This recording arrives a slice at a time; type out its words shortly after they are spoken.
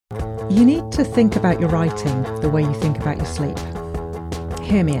You need to think about your writing the way you think about your sleep.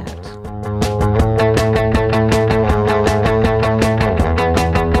 Hear me out.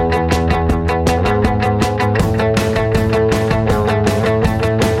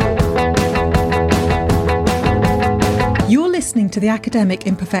 You're listening to The Academic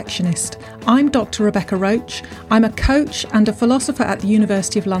Imperfectionist. I'm Dr. Rebecca Roach. I'm a coach and a philosopher at the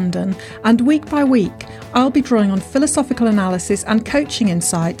University of London, and week by week I'll be drawing on philosophical analysis and coaching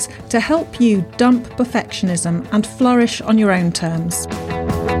insights to help you dump perfectionism and flourish on your own terms.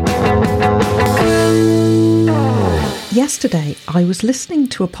 Yesterday I was listening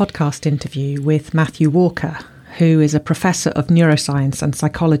to a podcast interview with Matthew Walker, who is a professor of neuroscience and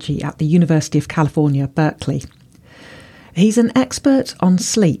psychology at the University of California, Berkeley. He's an expert on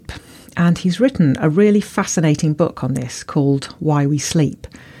sleep, and he's written a really fascinating book on this called Why We Sleep,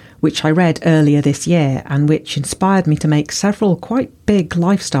 which I read earlier this year and which inspired me to make several quite big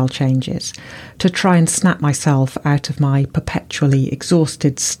lifestyle changes to try and snap myself out of my perpetually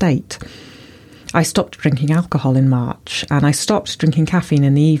exhausted state. I stopped drinking alcohol in March, and I stopped drinking caffeine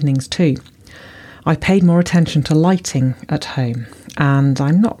in the evenings too. I paid more attention to lighting at home, and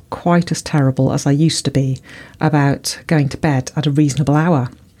I'm not quite as terrible as I used to be about going to bed at a reasonable hour.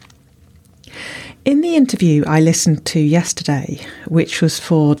 In the interview I listened to yesterday, which was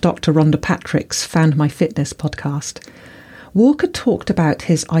for Dr. Rhonda Patrick's Found My Fitness podcast, Walker talked about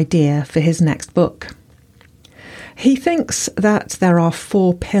his idea for his next book. He thinks that there are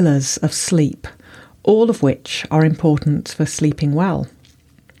 4 pillars of sleep, all of which are important for sleeping well.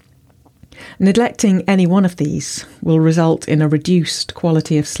 Neglecting any one of these will result in a reduced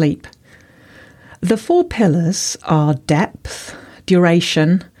quality of sleep. The 4 pillars are depth,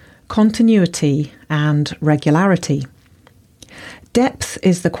 duration, continuity, and regularity. Depth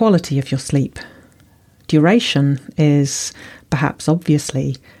is the quality of your sleep. Duration is, perhaps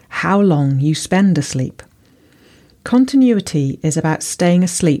obviously, how long you spend asleep. Continuity is about staying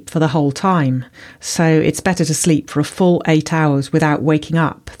asleep for the whole time, so it's better to sleep for a full 8 hours without waking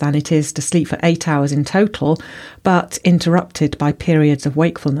up than it is to sleep for 8 hours in total, but interrupted by periods of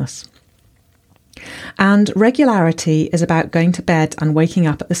wakefulness. And regularity is about going to bed and waking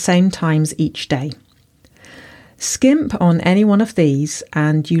up at the same times each day. Skimp on any one of these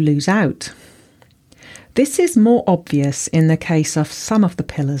and you lose out. This is more obvious in the case of some of the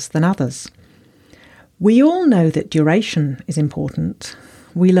pillars than others. We all know that duration is important.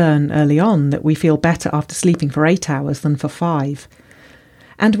 We learn early on that we feel better after sleeping for 8 hours than for 5.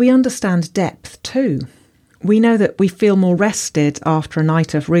 And we understand depth too. We know that we feel more rested after a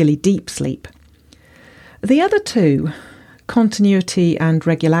night of really deep sleep. The other 2, continuity and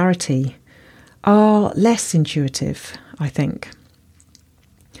regularity, are less intuitive, I think.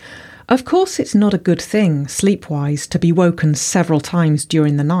 Of course, it's not a good thing, sleep-wise, to be woken several times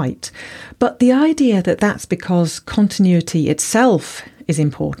during the night, but the idea that that's because continuity itself is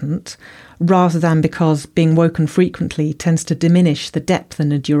important, rather than because being woken frequently tends to diminish the depth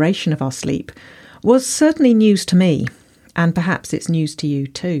and the duration of our sleep, was certainly news to me, and perhaps it's news to you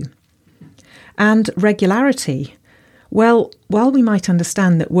too. And regularity. Well, while we might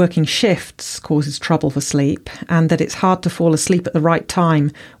understand that working shifts causes trouble for sleep and that it's hard to fall asleep at the right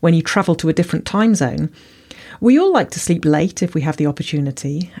time when you travel to a different time zone, we all like to sleep late if we have the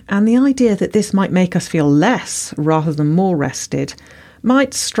opportunity, and the idea that this might make us feel less rather than more rested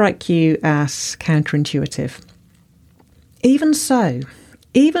might strike you as counterintuitive. Even so,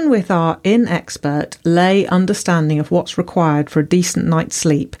 even with our inexpert lay understanding of what's required for a decent night's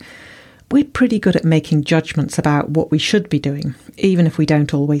sleep, we're pretty good at making judgments about what we should be doing, even if we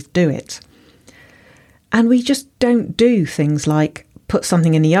don't always do it. And we just don't do things like put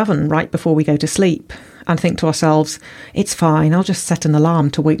something in the oven right before we go to sleep and think to ourselves, it's fine, I'll just set an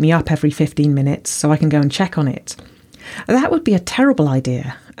alarm to wake me up every 15 minutes so I can go and check on it. That would be a terrible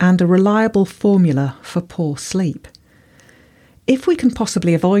idea and a reliable formula for poor sleep. If we can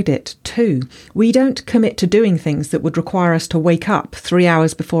possibly avoid it too, we don't commit to doing things that would require us to wake up 3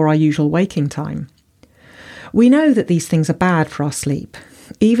 hours before our usual waking time. We know that these things are bad for our sleep,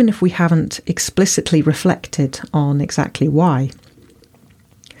 even if we haven't explicitly reflected on exactly why.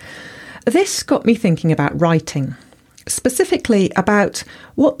 This got me thinking about writing, specifically about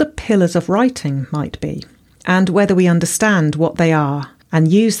what the pillars of writing might be, and whether we understand what they are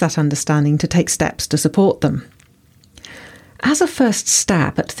and use that understanding to take steps to support them. As a first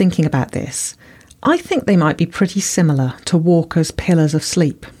stab at thinking about this, I think they might be pretty similar to Walker's pillars of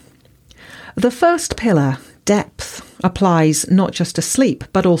sleep. The first pillar, depth, applies not just to sleep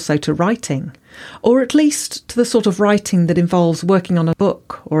but also to writing, or at least to the sort of writing that involves working on a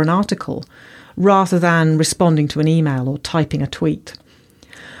book or an article, rather than responding to an email or typing a tweet.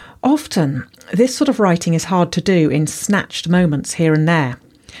 Often, this sort of writing is hard to do in snatched moments here and there.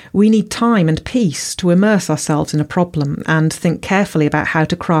 We need time and peace to immerse ourselves in a problem and think carefully about how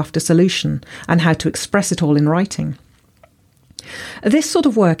to craft a solution and how to express it all in writing. This sort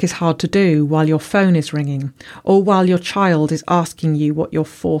of work is hard to do while your phone is ringing or while your child is asking you what your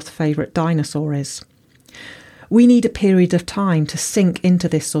fourth favourite dinosaur is. We need a period of time to sink into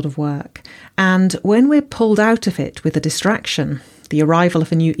this sort of work, and when we're pulled out of it with a distraction, the arrival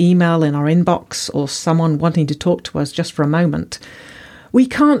of a new email in our inbox or someone wanting to talk to us just for a moment, we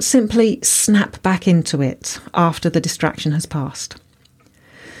can't simply snap back into it after the distraction has passed.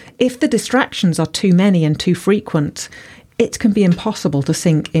 If the distractions are too many and too frequent, it can be impossible to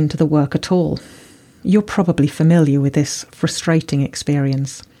sink into the work at all. You're probably familiar with this frustrating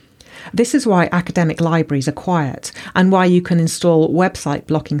experience. This is why academic libraries are quiet and why you can install website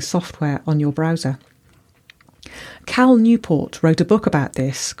blocking software on your browser. Cal Newport wrote a book about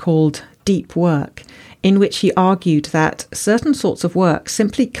this called Deep Work, in which he argued that certain sorts of work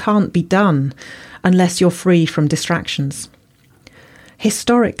simply can't be done unless you're free from distractions.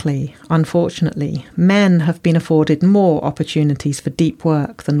 Historically, unfortunately, men have been afforded more opportunities for deep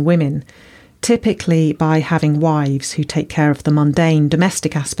work than women, typically by having wives who take care of the mundane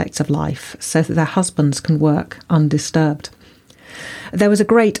domestic aspects of life so that their husbands can work undisturbed. There was a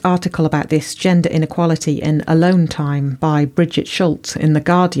great article about this gender inequality in Alone Time by Bridget Schultz in The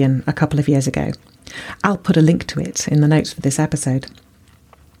Guardian a couple of years ago. I'll put a link to it in the notes for this episode.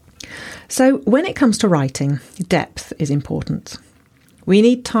 So when it comes to writing, depth is important. We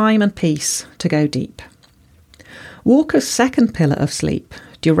need time and peace to go deep. Walker's second pillar of sleep,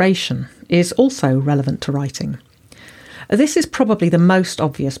 duration, is also relevant to writing. This is probably the most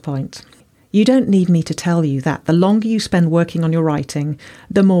obvious point. You don't need me to tell you that the longer you spend working on your writing,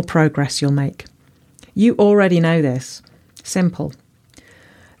 the more progress you'll make. You already know this. Simple.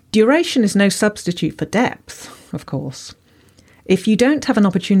 Duration is no substitute for depth, of course. If you don't have an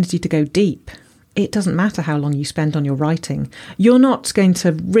opportunity to go deep, it doesn't matter how long you spend on your writing. You're not going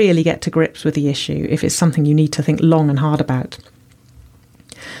to really get to grips with the issue if it's something you need to think long and hard about.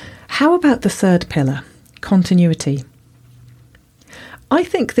 How about the third pillar, continuity? I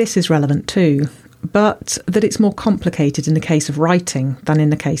think this is relevant too, but that it's more complicated in the case of writing than in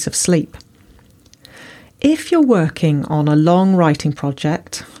the case of sleep. If you're working on a long writing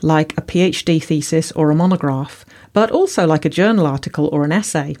project, like a PhD thesis or a monograph, but also like a journal article or an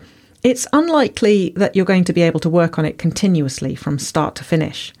essay, it's unlikely that you're going to be able to work on it continuously from start to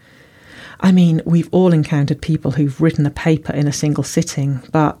finish. I mean, we've all encountered people who've written a paper in a single sitting,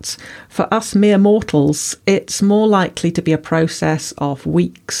 but for us mere mortals, it's more likely to be a process of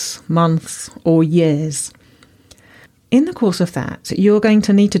weeks, months, or years. In the course of that, you're going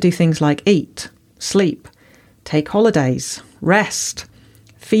to need to do things like eat, sleep, take holidays, rest,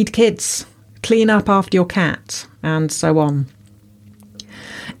 feed kids, clean up after your cat, and so on.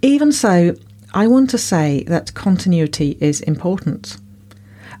 Even so, I want to say that continuity is important.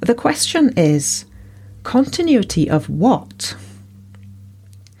 The question is, continuity of what?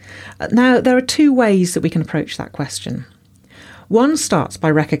 Now, there are two ways that we can approach that question. One starts by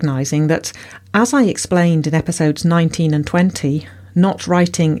recognising that, as I explained in episodes 19 and 20, not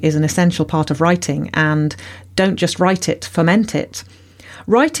writing is an essential part of writing, and don't just write it, ferment it.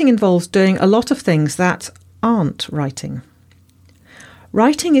 Writing involves doing a lot of things that aren't writing.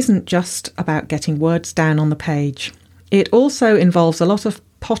 Writing isn't just about getting words down on the page. It also involves a lot of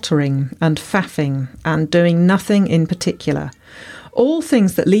pottering and faffing and doing nothing in particular. All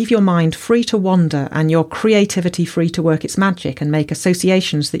things that leave your mind free to wander and your creativity free to work its magic and make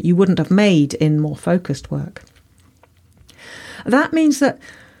associations that you wouldn't have made in more focused work. That means that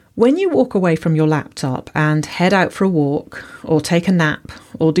when you walk away from your laptop and head out for a walk, or take a nap,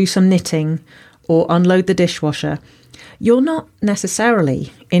 or do some knitting, or unload the dishwasher, you're not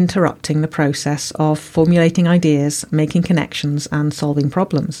necessarily interrupting the process of formulating ideas, making connections, and solving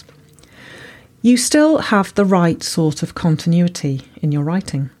problems. You still have the right sort of continuity in your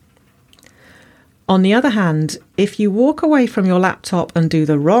writing. On the other hand, if you walk away from your laptop and do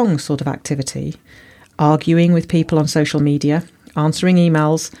the wrong sort of activity, arguing with people on social media, answering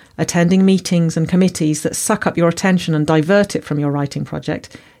emails, attending meetings and committees that suck up your attention and divert it from your writing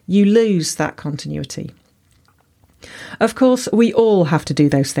project, you lose that continuity. Of course, we all have to do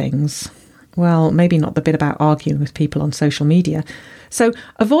those things. Well, maybe not the bit about arguing with people on social media. So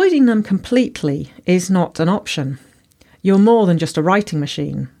avoiding them completely is not an option. You're more than just a writing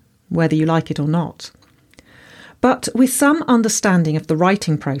machine, whether you like it or not. But with some understanding of the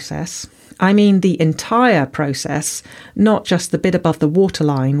writing process, I mean the entire process, not just the bit above the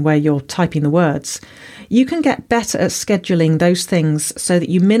waterline where you're typing the words, you can get better at scheduling those things so that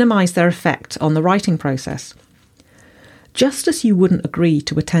you minimise their effect on the writing process. Just as you wouldn't agree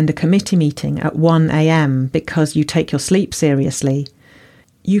to attend a committee meeting at 1 a.m. because you take your sleep seriously,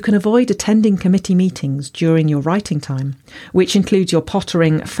 you can avoid attending committee meetings during your writing time, which includes your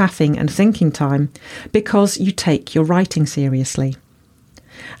pottering, faffing and thinking time, because you take your writing seriously.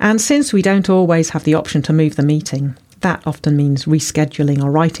 And since we don't always have the option to move the meeting, that often means rescheduling our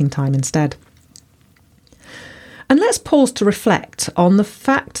writing time instead. And let's pause to reflect on the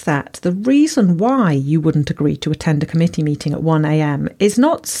fact that the reason why you wouldn't agree to attend a committee meeting at 1 a.m. is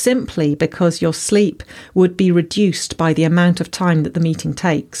not simply because your sleep would be reduced by the amount of time that the meeting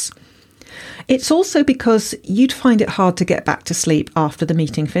takes. It's also because you'd find it hard to get back to sleep after the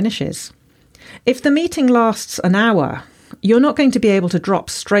meeting finishes. If the meeting lasts an hour, you're not going to be able to drop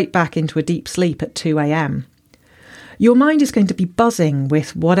straight back into a deep sleep at 2 a.m. Your mind is going to be buzzing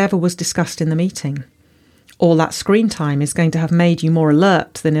with whatever was discussed in the meeting. All that screen time is going to have made you more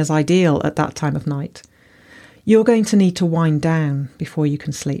alert than is ideal at that time of night. You're going to need to wind down before you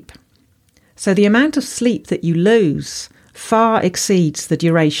can sleep. So the amount of sleep that you lose far exceeds the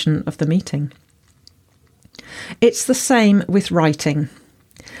duration of the meeting. It's the same with writing.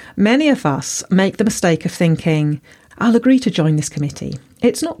 Many of us make the mistake of thinking, I'll agree to join this committee.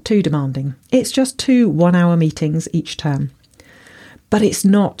 It's not too demanding. It's just 2 one-hour meetings each term. But it's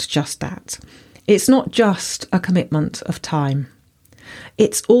not just that. It's not just a commitment of time.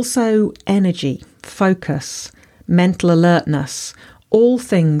 It's also energy, focus, mental alertness, all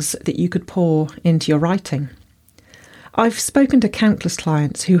things that you could pour into your writing. I've spoken to countless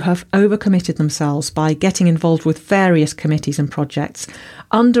clients who have overcommitted themselves by getting involved with various committees and projects,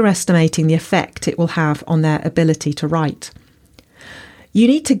 underestimating the effect it will have on their ability to write. You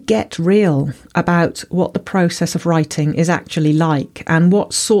need to get real about what the process of writing is actually like and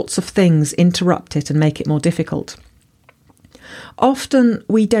what sorts of things interrupt it and make it more difficult. Often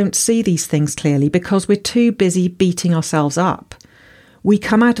we don't see these things clearly because we're too busy beating ourselves up. We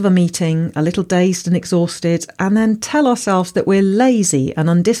come out of a meeting a little dazed and exhausted and then tell ourselves that we're lazy and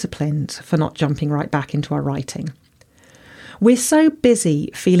undisciplined for not jumping right back into our writing. We're so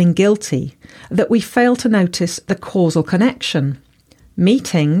busy feeling guilty that we fail to notice the causal connection.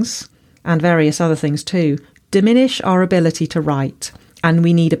 Meetings, and various other things too, diminish our ability to write, and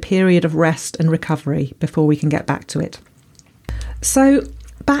we need a period of rest and recovery before we can get back to it. So,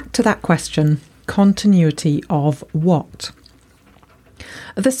 back to that question, continuity of what?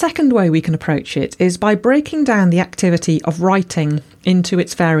 The second way we can approach it is by breaking down the activity of writing into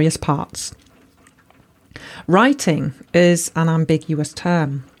its various parts. Writing is an ambiguous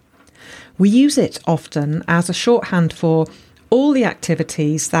term. We use it often as a shorthand for all the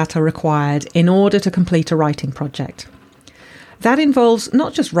activities that are required in order to complete a writing project. That involves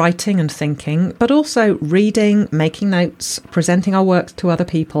not just writing and thinking, but also reading, making notes, presenting our work to other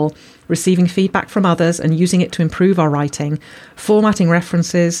people, receiving feedback from others and using it to improve our writing, formatting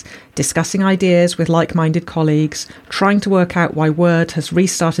references, discussing ideas with like-minded colleagues, trying to work out why Word has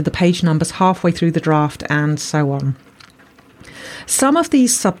restarted the page numbers halfway through the draft, and so on. Some of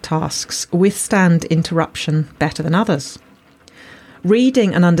these subtasks withstand interruption better than others.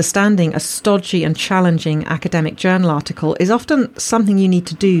 Reading and understanding a stodgy and challenging academic journal article is often something you need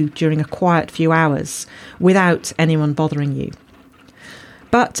to do during a quiet few hours without anyone bothering you.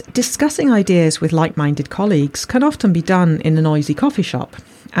 But discussing ideas with like-minded colleagues can often be done in a noisy coffee shop,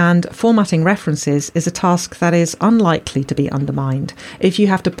 and formatting references is a task that is unlikely to be undermined if you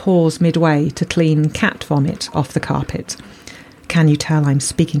have to pause midway to clean cat vomit off the carpet. Can you tell I'm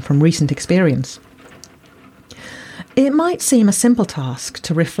speaking from recent experience? It might seem a simple task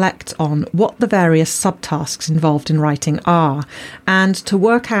to reflect on what the various subtasks involved in writing are, and to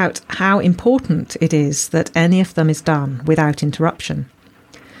work out how important it is that any of them is done without interruption.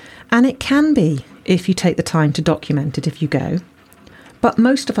 And it can be if you take the time to document it if you go, but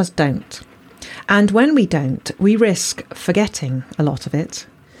most of us don't. And when we don't, we risk forgetting a lot of it.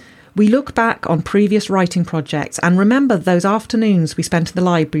 We look back on previous writing projects and remember those afternoons we spent at the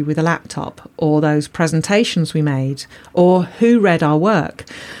library with a laptop, or those presentations we made, or who read our work.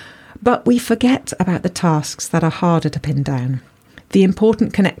 But we forget about the tasks that are harder to pin down. The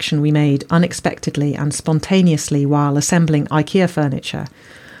important connection we made unexpectedly and spontaneously while assembling IKEA furniture,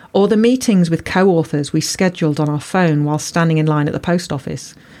 or the meetings with co-authors we scheduled on our phone while standing in line at the post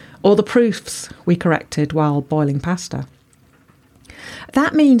office, or the proofs we corrected while boiling pasta.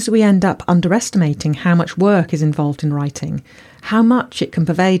 That means we end up underestimating how much work is involved in writing, how much it can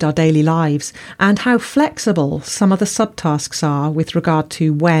pervade our daily lives, and how flexible some of the subtasks are with regard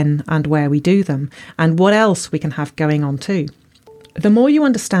to when and where we do them, and what else we can have going on too. The more you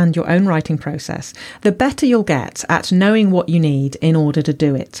understand your own writing process, the better you'll get at knowing what you need in order to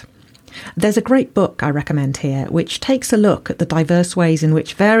do it. There's a great book I recommend here, which takes a look at the diverse ways in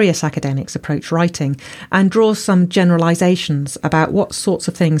which various academics approach writing and draws some generalisations about what sorts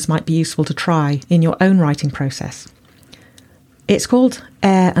of things might be useful to try in your own writing process. It's called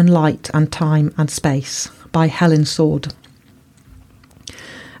Air and Light and Time and Space by Helen Sword.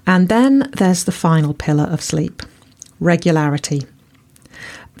 And then there's the final pillar of sleep, regularity.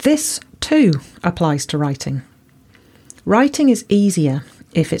 This too applies to writing. Writing is easier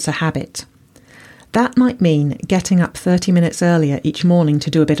if it's a habit. That might mean getting up 30 minutes earlier each morning to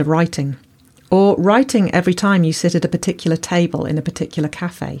do a bit of writing, or writing every time you sit at a particular table in a particular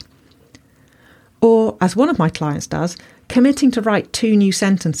cafe. Or, as one of my clients does, committing to write 2 new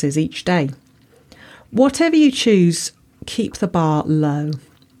sentences each day. Whatever you choose, keep the bar low.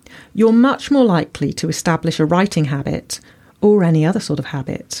 You're much more likely to establish a writing habit, or any other sort of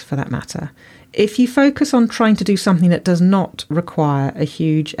habit for that matter, if you focus on trying to do something that does not require a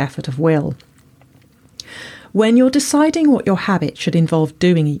huge effort of will. When you're deciding what your habit should involve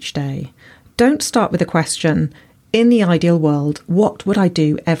doing each day, don't start with the question, in the ideal world, what would I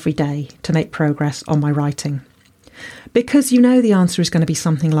do every day to make progress on my writing? Because you know the answer is going to be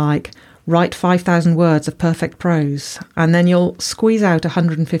something like, write 5,000 words of perfect prose, and then you'll squeeze out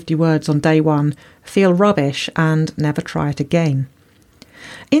 150 words on day 1, feel rubbish, and never try it again.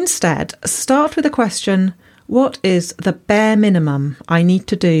 Instead, start with the question, what is the bare minimum I need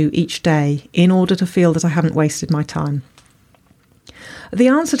to do each day in order to feel that I haven't wasted my time? The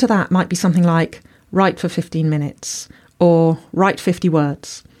answer to that might be something like, write for 15 minutes, or write 50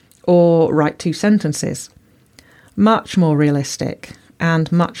 words, or write 2 sentences. Much more realistic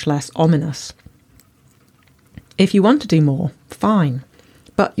and much less ominous. If you want to do more, fine,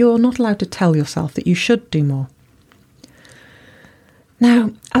 but you're not allowed to tell yourself that you should do more.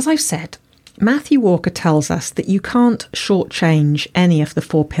 Now, as I've said, Matthew Walker tells us that you can't shortchange any of the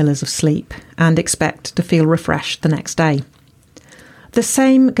 4 pillars of sleep and expect to feel refreshed the next day. The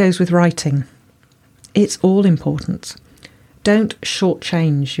same goes with writing. It's all important. Don't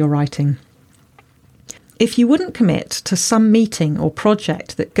shortchange your writing. If you wouldn't commit to some meeting or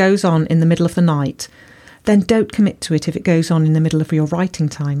project that goes on in the middle of the night, then don't commit to it if it goes on in the middle of your writing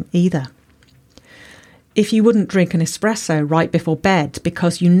time either. If you wouldn't drink an espresso right before bed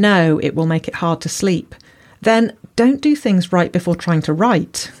because you know it will make it hard to sleep, then don't do things right before trying to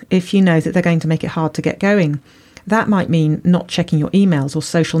write if you know that they're going to make it hard to get going. That might mean not checking your emails or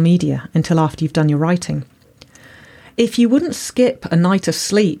social media until after you've done your writing. If you wouldn't skip a night of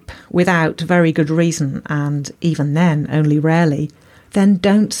sleep without very good reason, and even then only rarely, then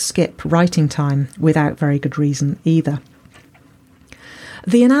don't skip writing time without very good reason either.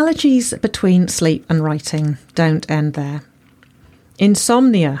 The analogies between sleep and writing don't end there.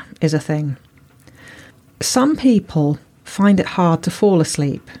 Insomnia is a thing. Some people find it hard to fall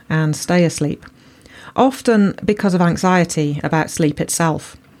asleep and stay asleep, often because of anxiety about sleep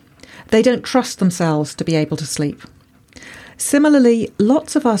itself. They don't trust themselves to be able to sleep. Similarly,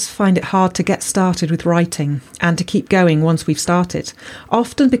 lots of us find it hard to get started with writing and to keep going once we've started,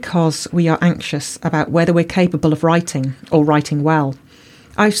 often because we are anxious about whether we're capable of writing or writing well.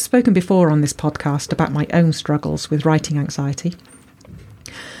 I've spoken before on this podcast about my own struggles with writing anxiety.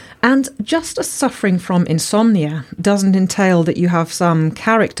 And just as suffering from insomnia doesn't entail that you have some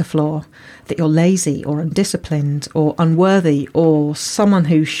character flaw, that you're lazy or undisciplined or unworthy or someone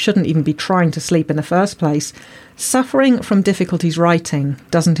who shouldn't even be trying to sleep in the first place, suffering from difficulties writing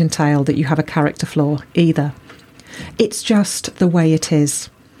doesn't entail that you have a character flaw either. It's just the way it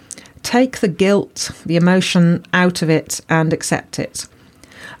is. Take the guilt, the emotion out of it and accept it.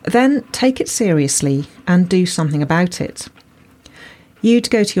 Then take it seriously and do something about it.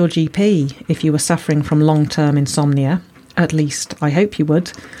 You'd go to your GP if you were suffering from long-term insomnia, at least I hope you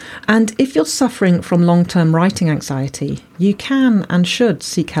would, and if you're suffering from long-term writing anxiety, you can and should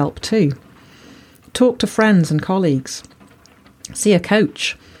seek help too. Talk to friends and colleagues. See a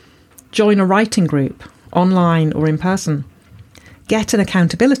coach. Join a writing group, online or in person. Get an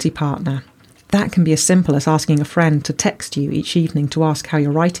accountability partner. That can be as simple as asking a friend to text you each evening to ask how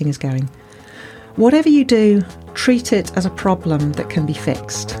your writing is going. Whatever you do, treat it as a problem that can be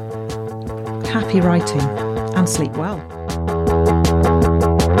fixed. Happy writing and sleep well.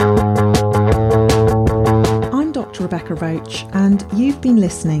 I'm Dr. Rebecca Roach and you've been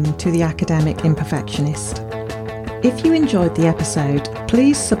listening to The Academic Imperfectionist. If you enjoyed the episode,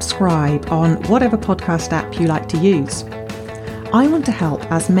 please subscribe on whatever podcast app you like to use. I want to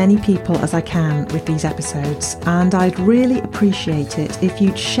help as many people as I can with these episodes, and I'd really appreciate it if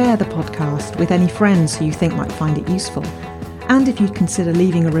you'd share the podcast with any friends who you think might find it useful, and if you'd consider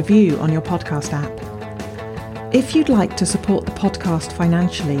leaving a review on your podcast app. If you'd like to support the podcast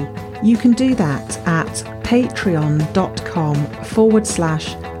financially, you can do that at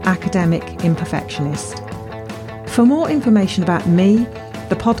patreon.com/academic-imperfectionist. For more information about me,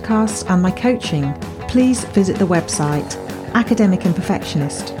 the podcast and my coaching, please visit the website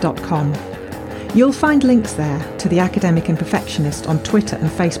academicimperfectionist.com. You'll find links there to the Academic Imperfectionist on Twitter and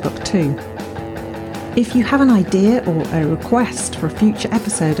Facebook too. If you have an idea or a request for a future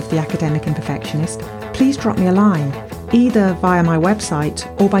episode of the Academic Imperfectionist, please drop me a line, either via my website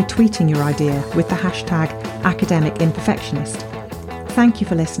or by tweeting your idea with the hashtag #AcademicImperfectionist. Thank you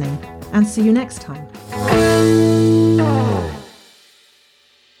for listening, and see you next time.